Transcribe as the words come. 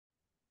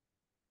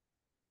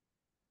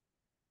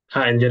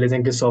Hi, Angeli.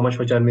 Thank you so much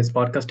for joining this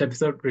podcast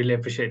episode. Really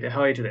appreciate it.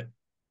 How are you today?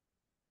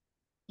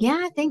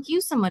 Yeah, thank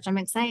you so much. I'm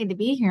excited to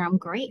be here. I'm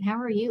great.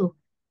 How are you?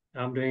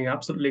 I'm doing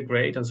absolutely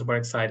great. I'm super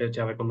excited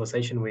to have a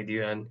conversation with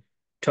you and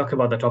talk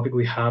about the topic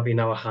we have in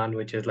our hand,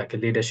 which is like a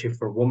leadership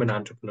for women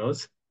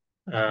entrepreneurs,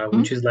 Mm,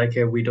 which is like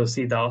we don't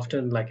see that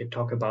often, like a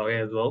talk about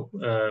it as well.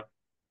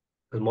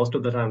 Because most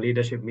of the time,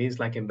 leadership means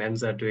like a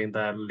men's are doing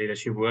that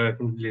leadership work,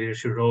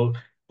 leadership role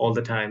all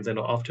the times, and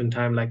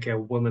oftentimes like a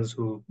women's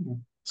who,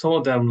 some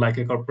of them like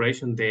a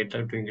corporation, they're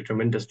doing a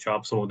tremendous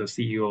job. Some of the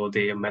CEO,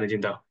 they are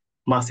managing the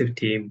massive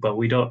team, but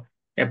we don't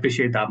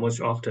appreciate that much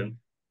often.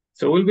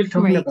 So we'll be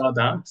talking right. about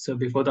that. So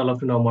before that, I'd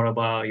love to know more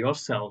about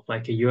yourself,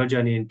 like your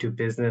journey into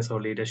business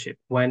or leadership.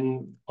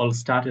 When all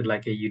started,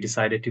 like you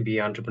decided to be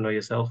an entrepreneur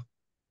yourself.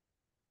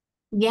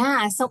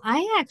 Yeah, so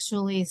I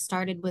actually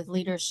started with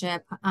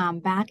leadership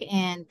back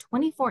in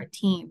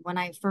 2014 when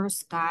I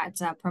first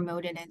got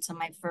promoted into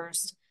my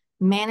first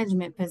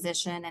management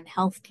position in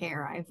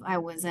healthcare. I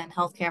was in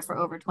healthcare for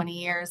over 20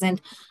 years and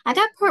I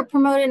got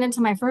promoted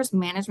into my first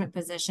management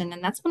position.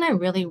 And that's when I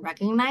really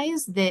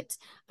recognized that,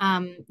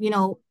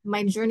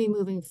 my journey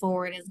moving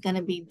forward is going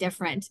to be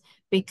different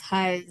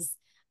because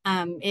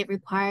it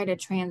required a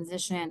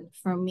transition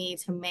for me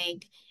to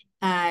make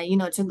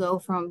to go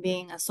from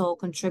being a sole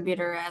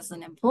contributor as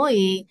an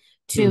employee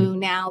Mm, to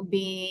now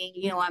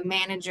being, a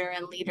manager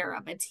and leader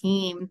of a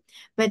team.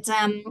 But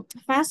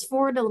fast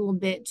forward a little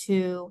bit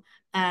to,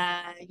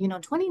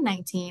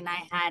 2019,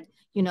 I had,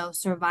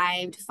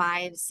 survived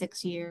 5,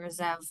 6 years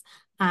of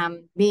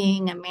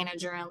being a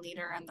manager and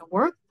leader in the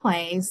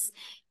workplace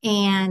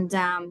and,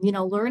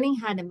 learning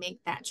how to make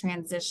that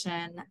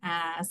transition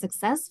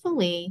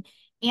successfully.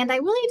 And I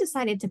really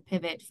decided to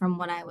pivot from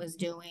what I was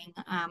doing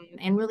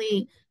and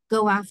really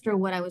go after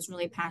what I was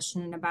really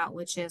passionate about,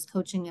 which is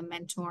coaching and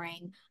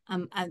mentoring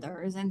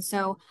others. And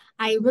so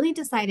I really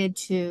decided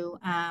to,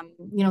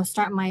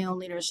 start my own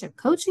leadership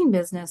coaching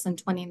business in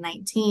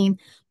 2019,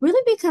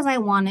 really because I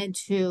wanted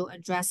to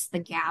address the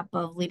gap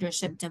of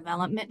leadership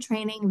development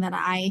training that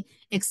I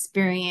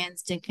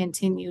experienced and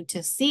continue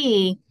to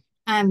see.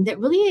 That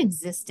really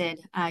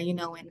existed,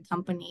 in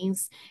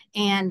companies.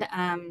 And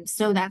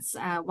so that's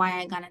why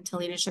I got into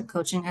leadership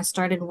coaching. I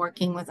started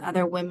working with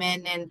other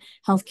women in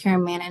healthcare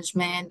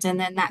management, and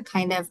then that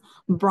kind of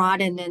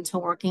broadened into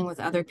working with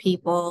other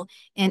people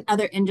in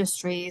other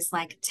industries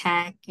like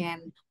tech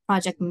and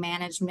project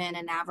management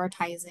and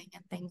advertising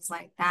and things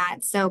like that.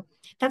 So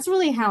that's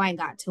really how I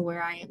got to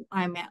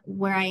I'm at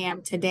where I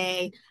am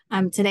today.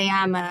 Today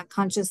I'm a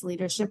conscious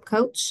leadership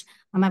coach.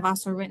 I've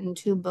also written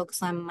 2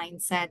 books on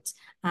mindset,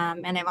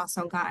 and I've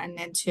also gotten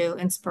into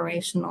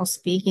inspirational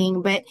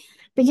speaking. But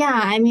yeah,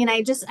 I mean,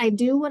 I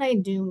do what I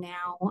do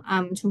now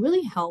to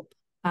really help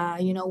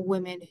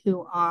women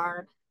who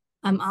are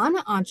on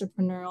an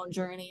entrepreneurial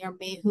journey or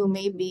who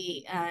may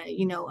be,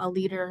 a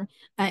leader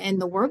in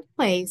the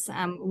workplace,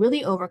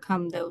 really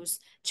overcome those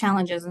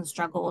challenges and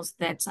struggles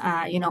that,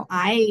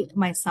 I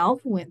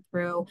myself went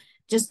through,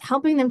 just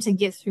helping them to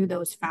get through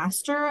those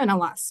faster and a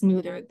lot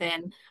smoother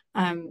than,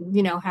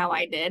 how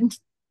I did.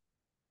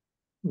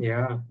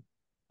 yeah.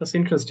 That's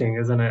interesting,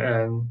 isn't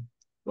it?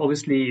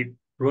 Obviously,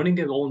 running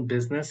your own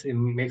business, it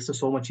makes it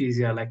so much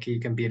easier. Like you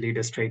can be a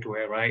leader straight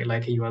away, right?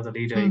 Like you are the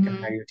leader, you can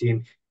have Hmm. your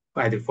team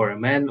either for a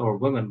man or a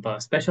woman. But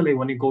especially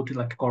when you go to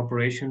like a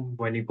corporation,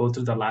 when you go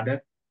through the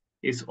ladder,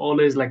 it's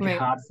always like Right,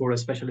 hard for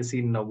especially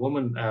seeing a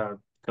woman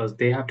because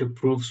they have to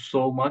prove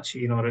so much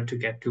in order to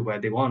get to where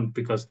they want.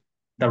 Because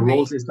the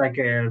roles right. is like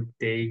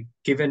they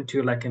given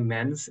to like a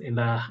man's in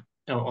the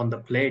on the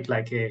plate,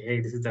 like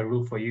hey, this is the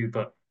rule for you,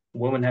 but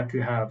women have to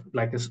have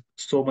like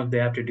so much they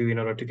have to do in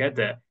order to get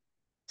there.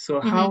 So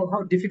Hmm.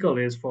 how difficult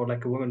it is for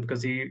like a woman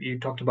because you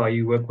talked about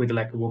you work with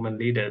like women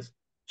leaders.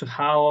 So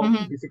how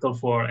Hmm. difficult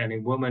for any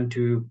woman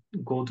to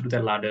go through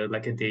the ladder?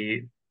 Like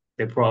they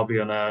probably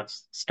on a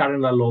start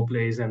in a low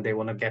place and they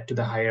want to get to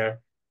the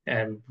higher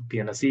and be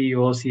on a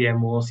CEO,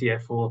 CMO,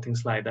 CFO,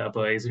 things like that.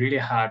 But it's really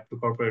hard to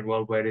corporate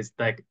world where it's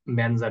like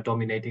men's are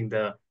dominating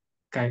the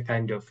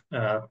kind of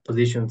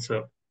position.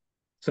 So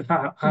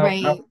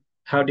Right.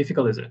 how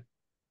difficult is it?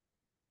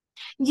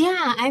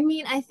 Yeah, I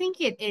mean, I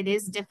think it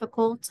is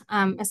difficult,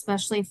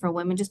 especially for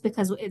women, just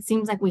because it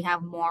seems like we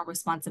have more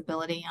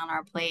responsibility on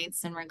our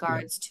plates in Yeah.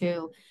 regards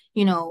to,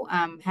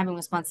 having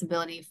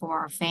responsibility for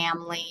our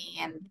family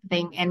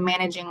and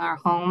managing our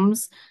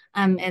homes,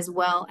 as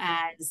well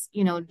as,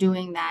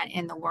 doing that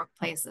in the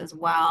workplace as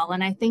well.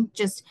 And I think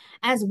just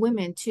as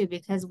women too,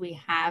 because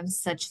we have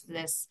such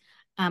this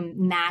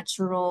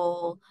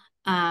natural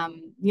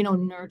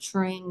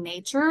nurturing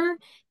nature.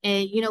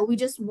 We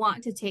just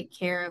want to take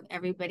care of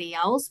everybody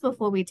else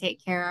before we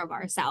take care of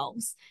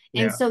ourselves.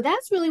 And Yeah. so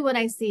that's really what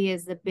I see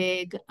as the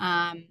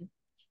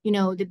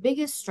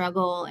biggest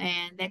struggle,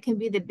 and that can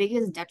be the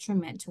biggest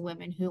detriment to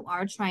women who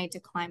are trying to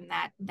climb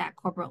that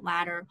corporate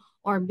ladder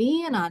or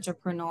be an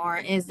entrepreneur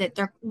is that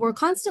we're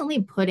constantly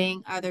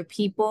putting other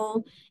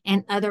people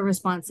and other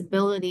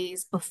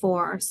responsibilities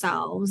before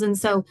ourselves. And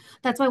so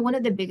that's why one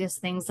of the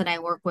biggest things that I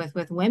work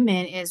with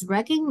women is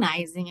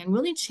recognizing and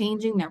really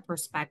changing their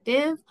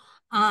perspective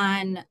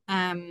on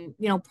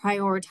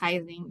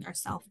prioritizing your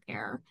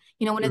self-care.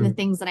 One of the Mm.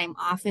 things that I'm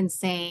often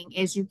saying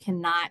is you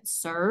cannot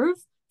serve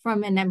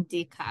from an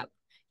empty cup.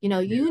 You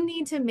Yeah.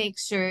 need to make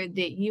sure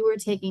that you are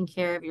taking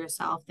care of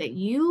yourself, that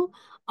you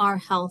are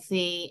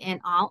healthy in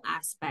all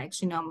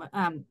aspects,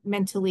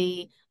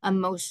 mentally,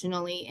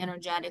 emotionally,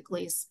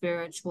 energetically,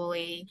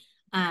 spiritually,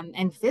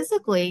 and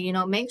physically.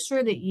 Make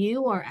sure that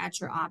you are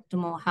at your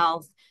optimal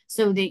health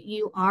so that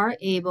you are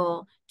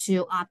able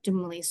to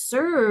optimally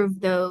serve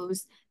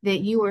those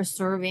that you are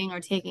serving or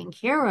taking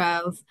care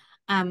of,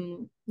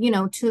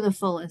 to the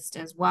fullest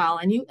as well.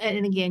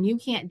 And again, you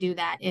can't do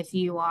that if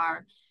you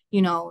are,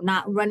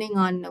 not running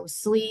on no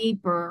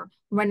sleep or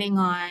running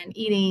on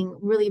eating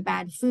really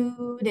bad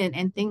food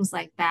and things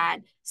like that.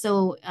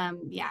 So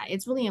yeah,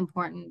 it's really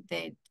important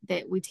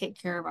that we take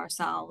care of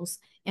ourselves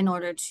in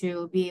order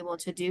to be able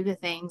to do the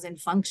things and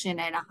function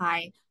at a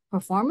high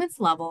performance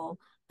level.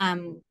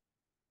 Um,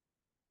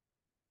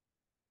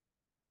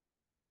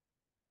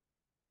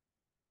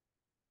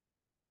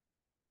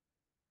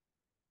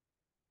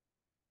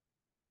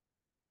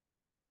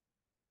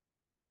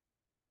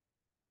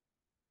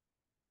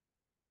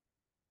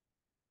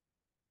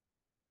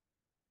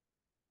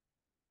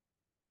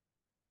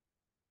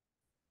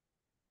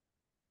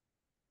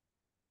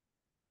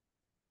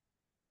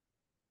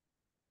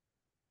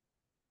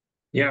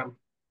 Yeah.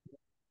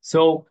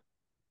 So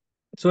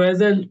so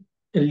as a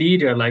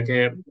leader,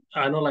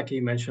 I know, like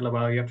you mentioned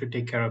about you have to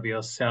take care of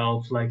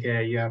yourself,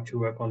 you have to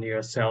work on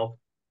yourself.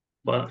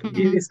 But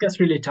mhm, it gets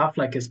really tough,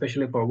 like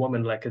especially for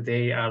women, like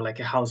they are like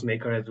a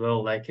housemaker as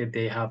well. Like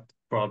they have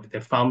probably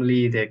their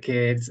family, their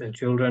kids and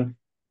children,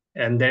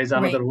 and there is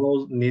another right,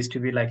 role needs to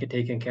be like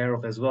taken care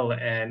of as well.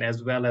 And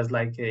as well as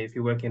if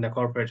you work in a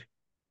corporate,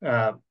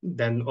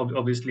 then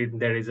obviously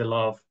there is a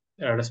lot of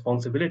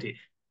responsibility.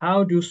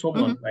 How do mhm,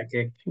 someone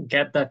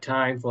get that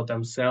time for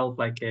themselves,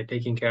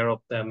 taking care of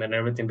them and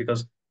everything?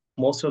 Because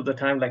most of the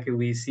time,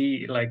 we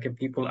see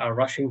people are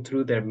rushing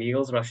through their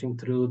meals, rushing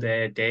through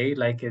their day,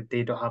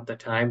 they don't have the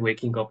time,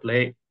 waking up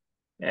late,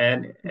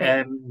 right.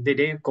 and the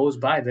day goes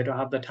by, they don't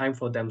have the time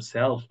for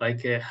themselves.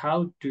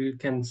 How do you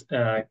can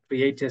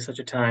create such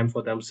a time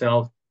for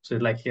themselves? So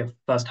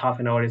first half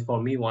an hour is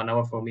for me, 1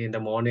 hour for me in the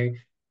morning,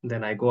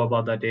 then I go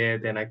about the day,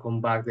 then I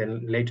come back,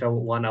 then later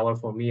 1 hour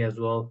for me as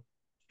well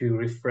to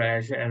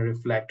refresh and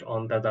reflect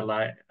on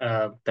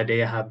the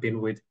day I have been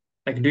with.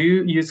 Do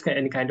you use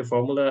any kind of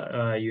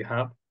formula you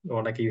have,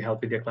 or you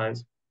help with your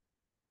clients?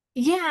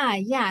 Yeah,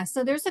 yeah.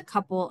 So there's a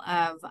couple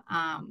of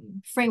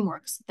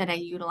frameworks that I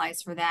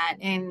utilize for that,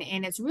 and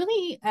it's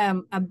really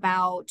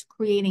about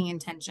creating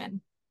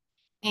intention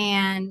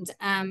and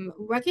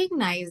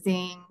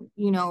recognizing,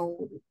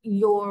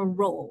 your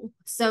role.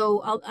 So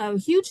a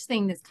huge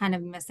thing that's kind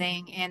of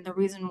missing, and the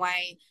reason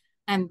why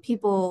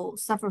people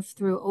suffer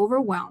from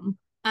overwhelm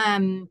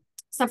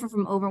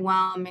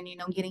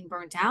and getting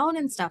burnt out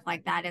and stuff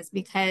like that is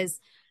because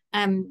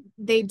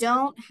they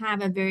don't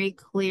have a very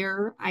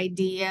clear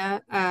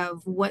idea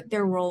of what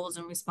their roles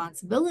and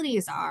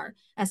responsibilities are,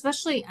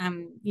 especially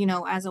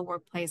as a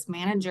workplace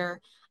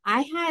manager.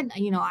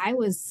 I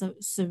was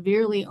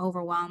severely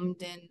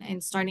overwhelmed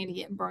and starting to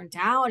get burnt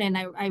out. And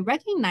I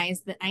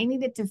recognized that I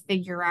needed to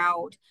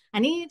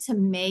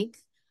make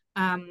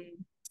um,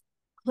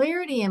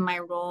 clarity in my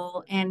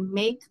role and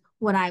make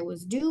what I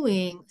was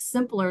doing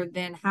simpler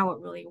than how it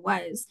really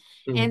was.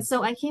 Mm, And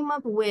so I came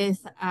up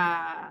with,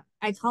 I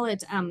call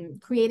it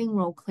creating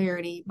role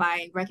clarity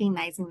by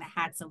recognizing the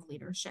hats of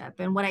leadership.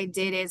 And what I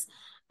did is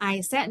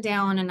I sat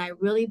down and I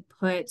really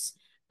put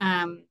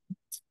um,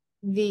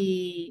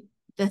 the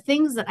the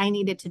things that I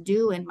needed to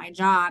do in my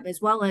job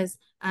as well as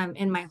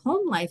in my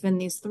home life in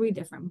these three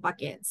different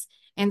buckets.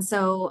 And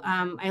so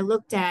I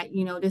looked at,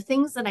 the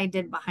things that I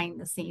did behind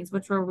the scenes,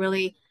 which were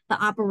really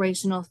the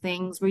operational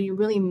things where you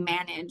really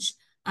manage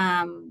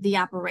the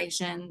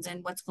operations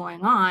and what's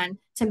going on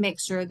to make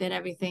sure that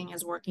everything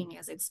is working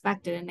as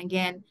expected. And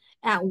again,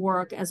 at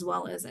work as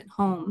well as at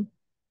home.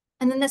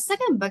 And then the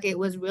second bucket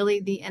was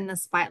really the in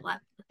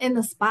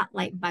the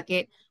spotlight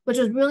bucket, which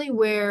was really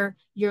where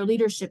your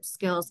leadership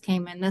skills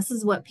came in. This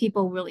is what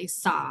people really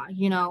saw.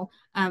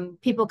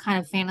 People kind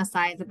of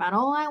fantasize about,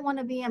 oh, I want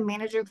to be a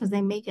manager because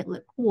they make it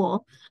look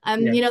cool.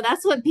 yeah.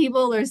 That's what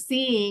people are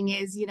seeing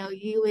is,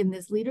 you in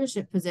this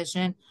leadership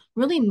position,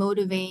 really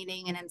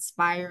motivating and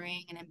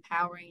inspiring and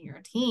empowering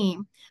your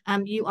team.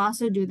 You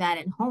also do that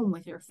at home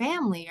with your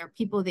family or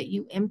people that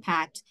you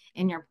impact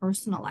in your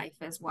personal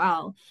life as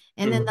well.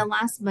 And then Mm, the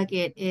last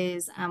bucket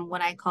is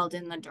what I called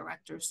in the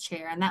director's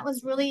chair. And that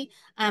was really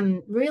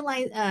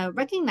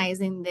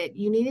recognizing that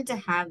you needed to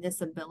have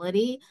this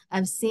ability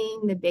of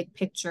seeing the big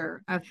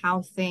picture of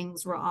how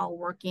things were all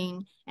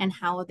working and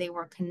how they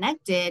were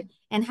connected,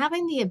 and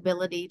having the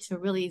ability to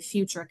really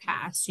future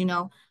cast,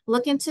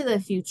 look into the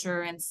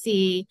future and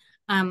see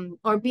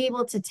or be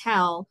able to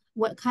tell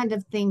what kind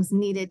of things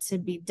needed to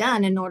be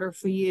done in order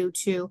for you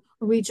to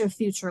reach a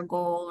future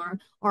goal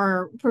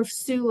or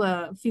pursue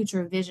a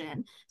future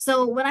vision.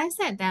 So when I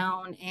sat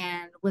down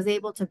and was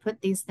able to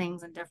put these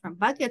things in different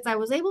buckets, I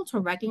was able to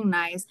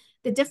recognize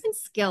the different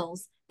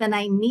skills that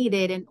I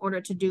needed in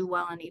order to do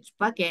well in each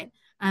bucket.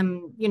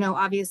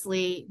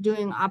 Obviously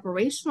doing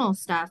operational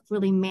stuff,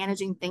 really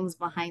managing things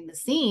behind the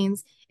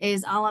scenes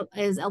is a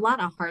lot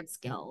of hard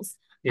skills.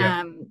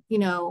 Yeah.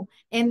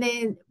 And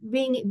then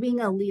being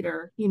a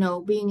leader,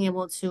 being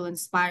able to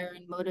inspire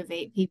and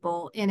motivate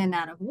people in and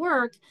out of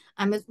work,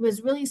 it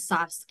was really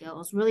soft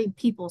skills, really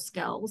people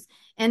skills.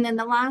 And then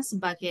the last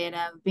bucket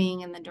of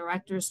being in the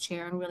director's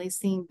chair and really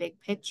seeing big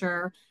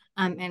picture,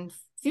 and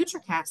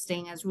future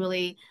casting is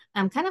really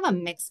kind of a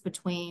mix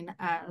between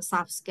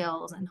soft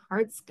skills and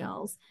hard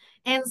skills.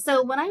 And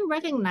so when I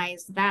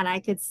recognized that,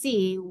 I could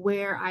see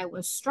where I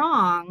was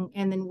strong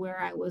and then where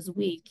I was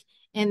weak,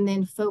 and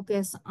then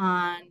focus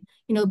on,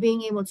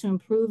 being able to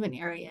improve in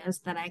areas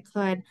that I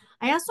could.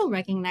 I also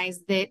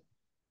recognized that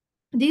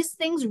these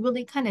things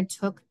really kind of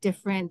took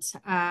different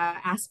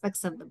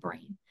aspects of the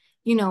brain.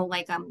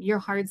 Like your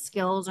hard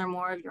skills are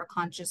more of your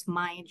conscious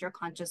mind, your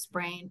conscious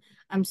brain.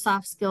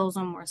 Soft skills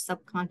are more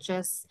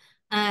subconscious.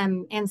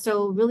 And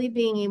so really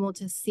being able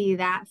to see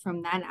that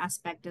from that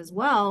aspect as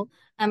well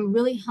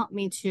really helped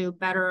me to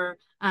better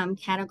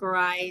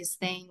categorize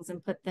things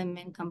and put them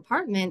in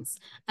compartments,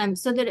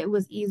 so that it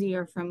was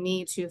easier for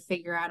me to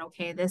figure out,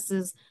 okay, this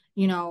is,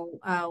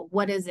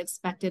 what is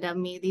expected of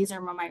me. These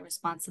are my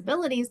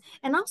responsibilities,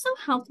 and also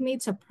helped me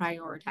to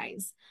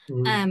prioritize.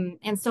 Mm.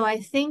 And so I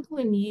think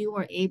when you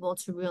are able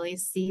to really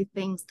see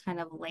things kind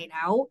of laid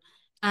out,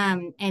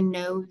 and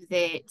know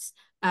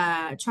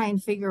that, try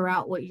and figure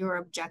out what your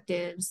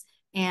objectives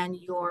and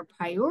your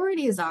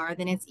priorities are,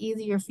 then it's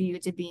easier for you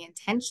to be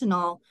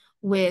intentional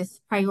with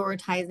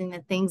prioritizing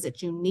the things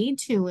that you need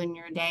to in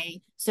your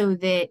day, so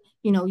that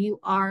you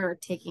are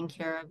taking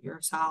care of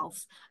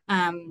yourself.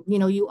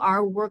 You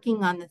are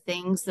working on the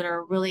things that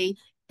are really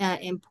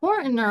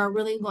important, or are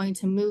really going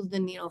to move the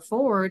needle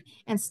forward,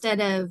 instead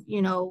of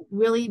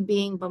really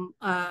being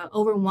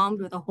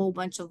overwhelmed with a whole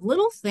bunch of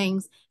little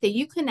things that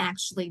you can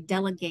actually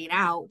delegate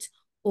out,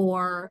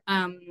 or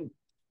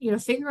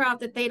figure out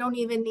that they don't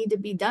even need to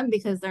be done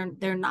because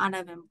they're not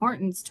of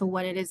importance to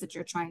what it is that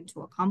you're trying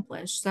to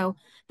accomplish. So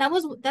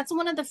that's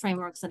one of the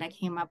frameworks that I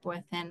came up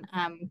with, and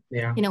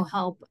Yeah.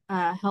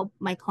 help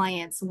my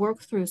clients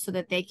work through, so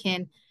that they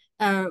can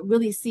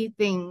really see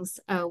things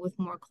with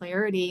more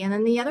clarity. And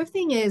then the other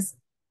thing is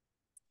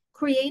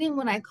creating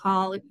what I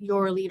call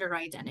your leader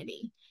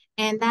identity.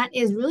 And that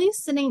is really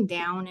sitting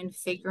down and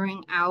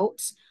figuring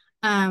out,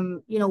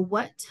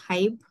 what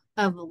type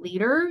of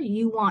leader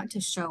you want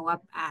to show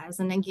up as.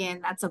 And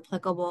again, that's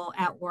applicable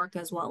at work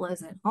as well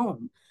as at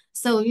home.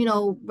 So,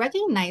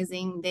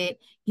 recognizing that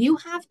you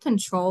have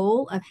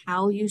control of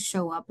how you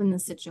show up in the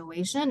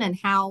situation, and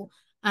how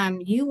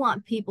you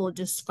want people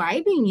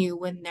describing you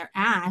when they're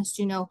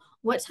asked,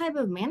 what type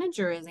of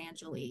manager is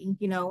Angillie?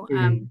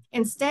 Mm.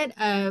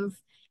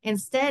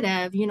 Instead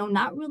of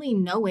not really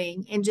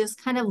knowing and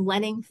just kind of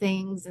letting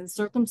things and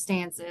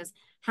circumstances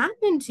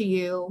happen to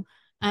you.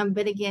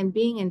 But again,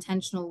 being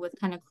intentional with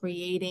kind of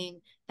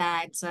creating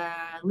that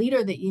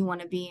leader that you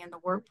want to be in the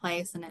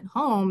workplace and at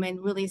home,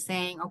 and really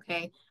saying,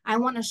 okay, I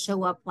want to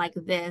show up like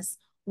this.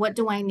 What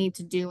do I need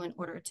to do in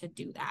order to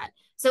do that?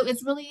 So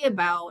it's really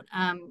about,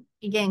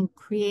 again,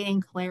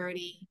 creating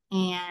clarity,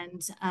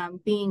 and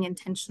being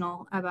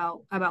intentional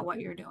about what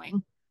you're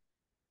doing.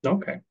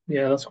 Okay.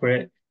 Yeah, that's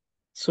great.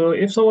 So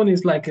if someone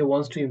is like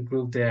wants to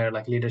improve their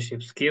like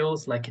leadership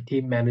skills, like a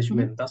team Mhm.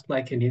 management, that's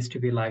like it needs to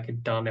be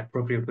like done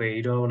appropriate way.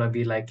 You don't want to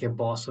be like a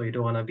boss, or you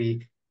don't want to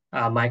be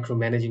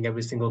micromanaging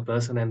every single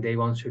person and they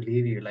want to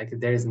leave you. Like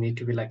there is need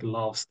to be like a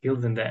lot of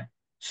skills in there.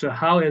 So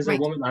how as a Right.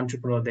 woman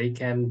entrepreneur they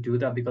can do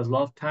that? Because a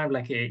lot of time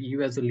like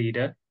you as a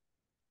leader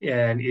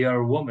and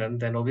you're a woman,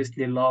 then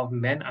obviously a lot of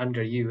men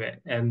under you,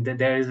 and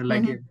there is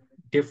like a Hmm.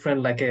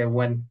 different like a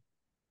when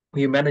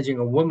you're managing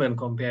a woman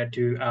compared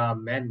to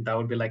men, that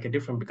would be like a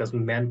different because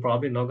men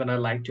probably not gonna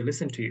like to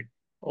listen to you,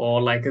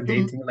 or like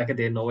they Hmm. think like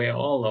they know it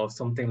all or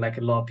something like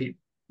a lot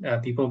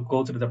of people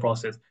go through the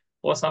process,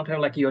 or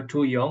sometimes like you're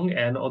too young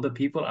and other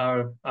people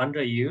are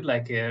under you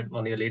like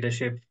on your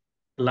leadership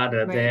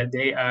ladder. Right.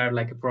 They are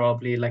like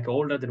probably like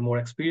older, they're more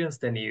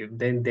experienced than you.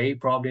 Then they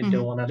probably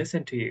don't Hmm. want to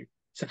listen to you.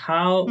 So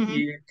how Hmm.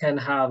 you can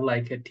have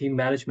like a team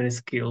management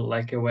skill,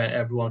 like where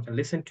everyone can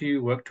listen to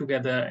you, work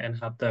together, and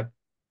have the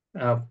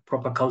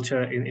proper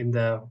culture in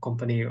the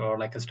company or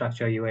like a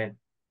structure you're in.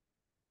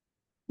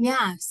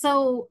 Yeah.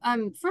 So,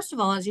 first of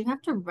all, is you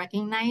have to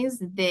recognize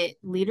that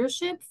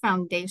leadership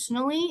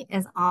foundationally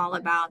is all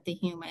about the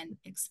human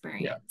Yeah,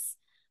 experience.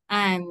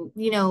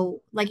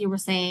 Like you were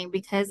saying,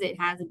 because it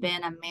has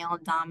been a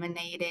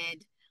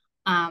male-dominated,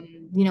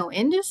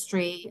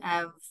 industry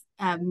of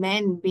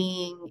men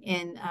being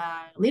in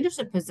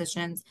leadership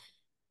positions,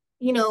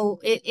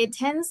 it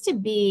tends to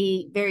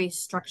be very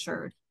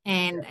structured,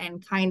 yeah,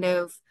 and kind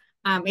of,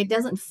 it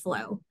doesn't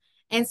flow.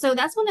 And so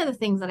that's one of the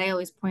things that I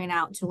always point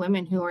out to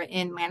women who are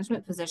in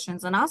management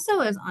positions, and also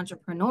as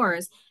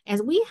entrepreneurs,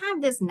 as we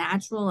have this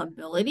natural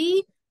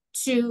ability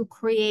to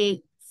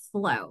create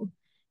flow.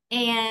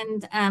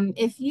 And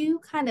if you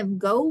kind of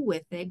go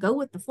with it, go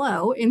with the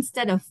flow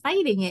instead of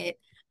fighting it,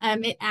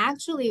 it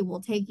actually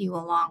will take you a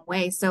long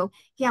way. So,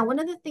 yeah, one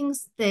of the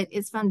things that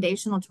is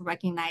foundational to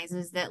recognize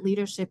is that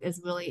leadership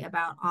is really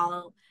about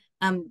all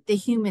the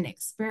human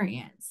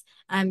experience.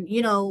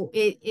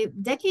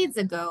 Decades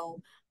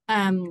ago,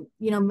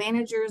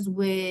 managers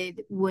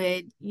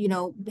would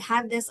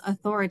have this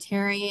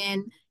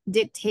authoritarian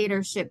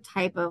dictatorship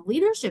type of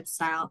leadership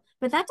style,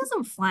 but that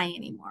doesn't fly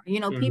anymore.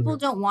 People Mhm.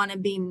 don't want to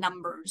be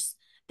numbers.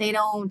 They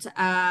don't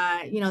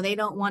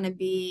want to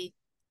be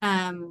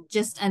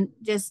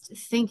just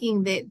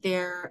thinking that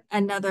they're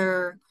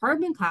another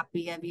carbon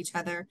copy of each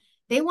other.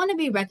 They want to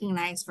be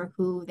recognized for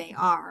who they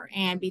are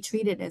and be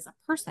treated as a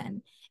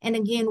person. And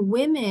again,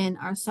 women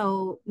are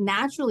so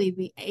naturally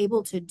be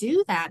able to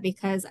do that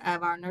because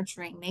of our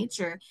nurturing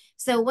nature.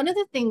 So one of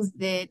the things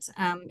that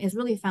is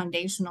really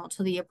foundational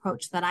to the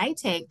approach that I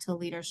take to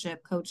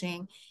leadership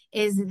coaching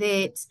is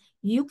that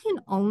you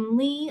can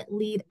only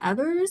lead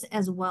others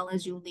as well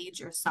as you lead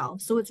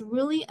yourself. So it's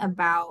really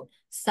about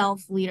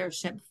self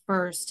leadership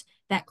first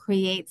that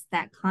creates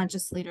that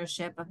conscious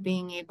leadership of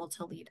being able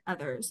to lead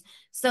others.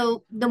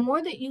 So the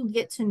more that you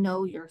get to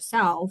know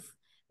yourself,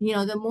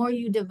 the more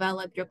you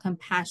develop your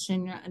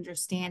compassion, your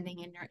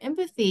understanding, and your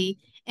empathy,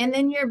 and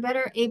then you're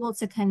better able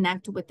to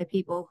connect with the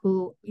people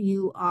who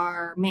you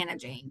are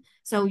managing.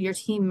 So your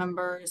team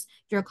members,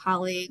 your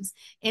colleagues.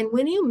 And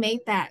when you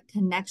make that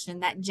connection,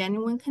 that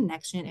genuine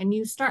connection, and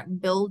you start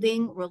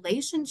building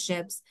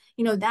relationships,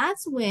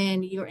 that's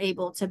when you're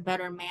able to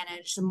better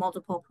manage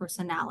multiple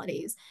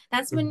personalities.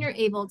 That's when Mhm. you're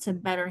able to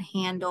better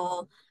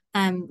handle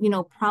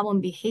problem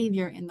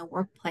behavior in the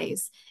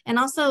workplace. And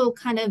also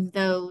kind of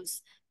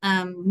those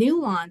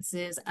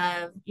nuances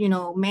of,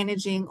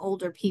 managing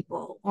older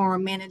people or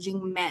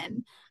managing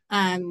men.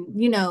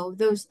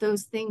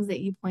 Those things that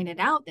you pointed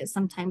out that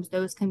sometimes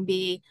those can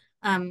be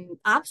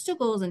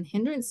obstacles and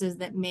hindrances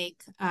that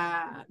make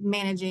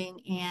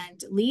managing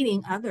and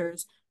leading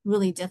others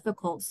really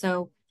difficult.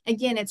 So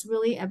again, it's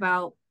really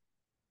about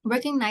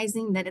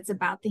recognizing that it's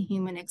about the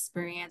human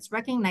experience,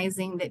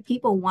 recognizing that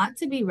people want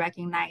to be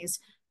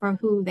recognized for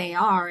who they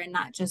are and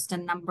not just a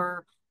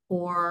number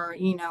or,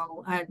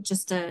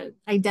 just a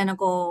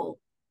identical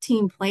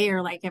team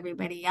player like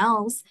everybody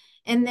else.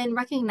 And then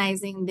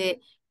recognizing that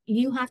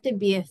you have to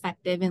be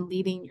effective in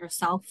leading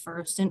yourself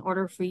first in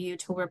order for you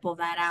to ripple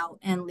that out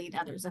and lead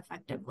others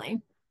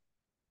effectively.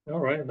 All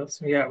right,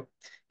 yeah,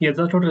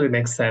 that totally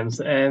makes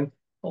sense. And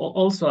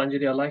also,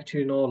 Anjali, I'd like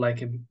to know,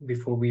 like,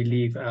 before we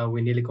leave,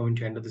 we're nearly going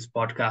to end of this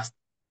podcast.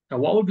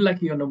 What would be like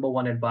your number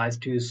one advice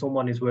to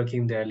someone who's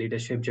working their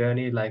leadership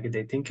journey? Like,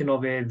 they're thinking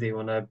of it, they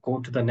want to go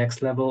to the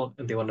next level,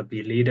 and they want to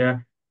be a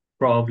leader.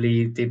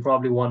 They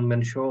probably one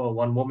man show or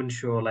one woman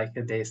show, like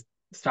they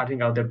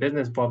starting out their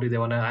business. Probably they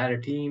want to hire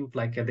a team,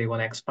 like they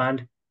want to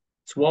expand.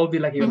 So what would be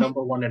like your Mhm.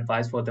 number one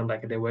advice for them,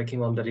 like they're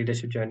working on the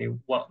leadership journey?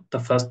 What the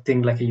first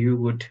thing like you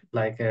would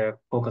like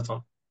focus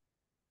on?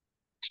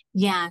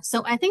 Yeah,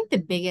 so I think the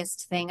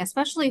biggest thing,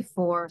 especially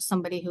for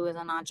somebody who is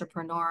an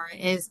entrepreneur,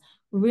 is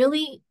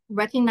really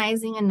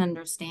recognizing and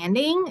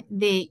understanding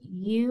that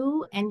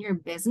you and your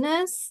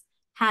business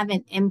have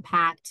an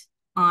impact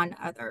on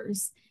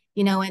others,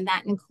 and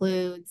that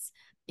includes,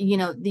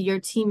 your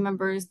team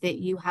members that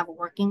you have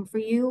working for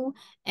you,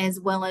 as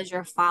well as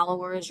your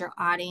followers, your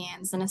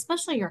audience, and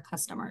especially your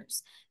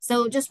customers.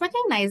 So just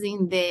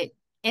recognizing that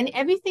in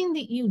everything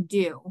that you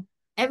do,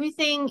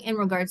 everything in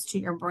regards to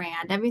your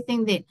brand,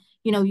 everything that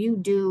you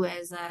do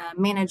as a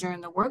manager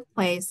in the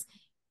workplace,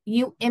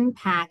 you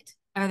impact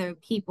other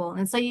people.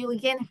 And so you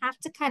again have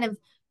to kind of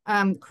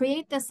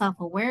create the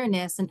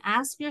self-awareness and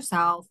ask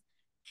yourself,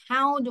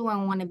 how do I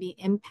want to be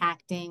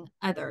impacting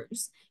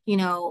others?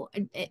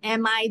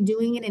 Am I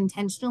doing it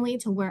intentionally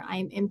to where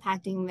I'm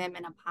impacting them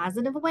in a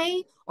positive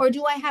way? Or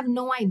do I have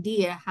no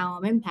idea how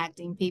I'm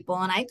impacting people?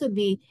 And I could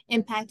be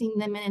impacting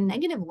them in a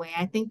negative way.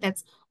 I think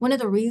that's one of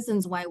the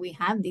reasons why we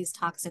have these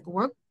toxic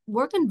work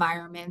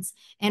environments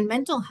and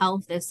mental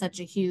health is such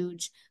a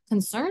huge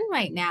concern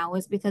right now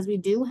is because we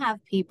do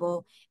have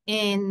people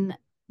in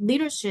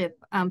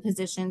leadership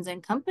positions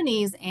in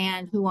companies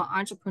and who are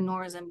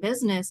entrepreneurs in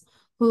business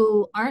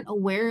who aren't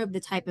aware of the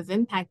type of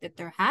impact that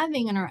they're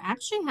having and are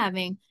actually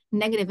having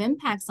negative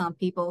impacts on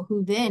people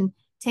who then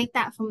take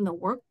that from the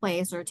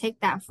workplace or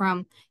take that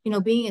from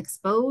being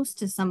exposed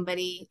to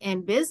somebody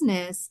in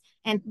business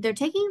and they're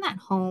taking that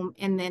home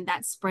and then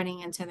that's spreading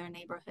into their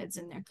neighborhoods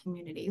and their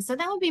communities. So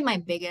that would be my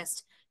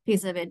biggest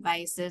piece of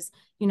advice is,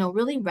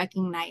 really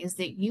recognize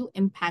that you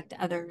impact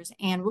others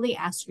and really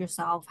ask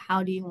yourself,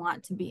 how do you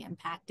want to be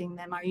impacting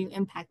them? Are you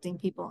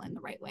impacting people in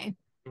the right way?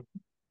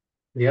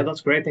 Yeah,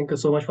 that's great. Thank you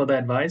so much for the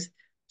advice.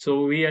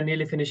 So we are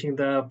nearly finishing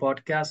the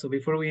podcast. So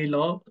before we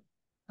log,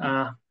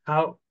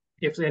 how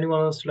if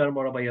anyone wants to learn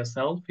more about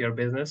yourself, your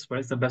business, where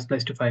is the best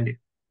place to find you?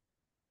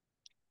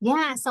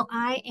 Yeah, so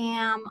I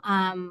am,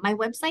 my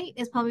website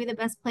is probably the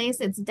best place.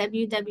 It's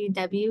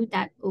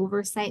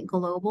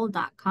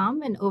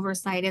www.oversightglobal.com, and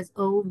oversight is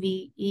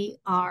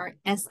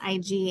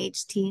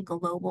OVERSIGHT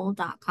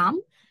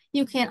global.com.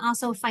 You can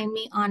also find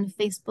me on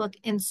Facebook,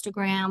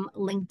 Instagram,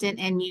 LinkedIn,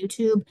 and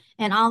YouTube.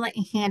 And all the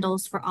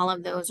handles for all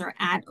of those are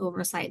at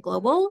Oversight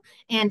Global.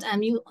 And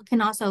you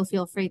can also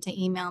feel free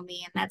to email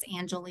me, and that's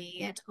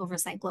Angeli at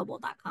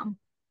oversightglobal.com.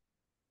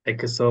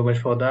 Thank you so much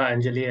for that,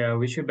 Anjali. I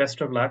wish you best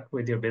of luck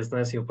with your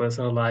business, your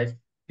personal life.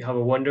 You have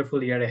a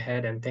wonderful year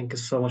ahead, and thank you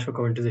so much for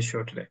coming to the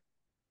show today.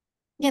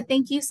 Yeah,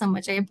 thank you so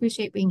much. I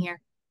appreciate being here.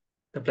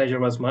 The pleasure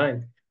was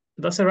mine.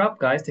 That's a wrap,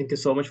 guys. Thank you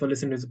so much for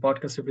listening to this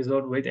podcast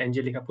episode with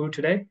Angillie Kapoor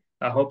today.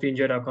 I hope you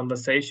enjoyed our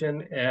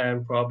conversation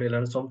and probably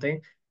learned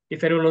something.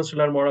 If anyone wants to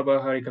learn more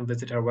about her, you can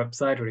visit her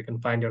website or you can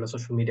find her on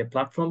social media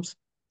platforms.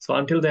 So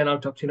until then, I'll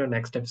talk to you in our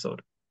next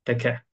episode. Take care.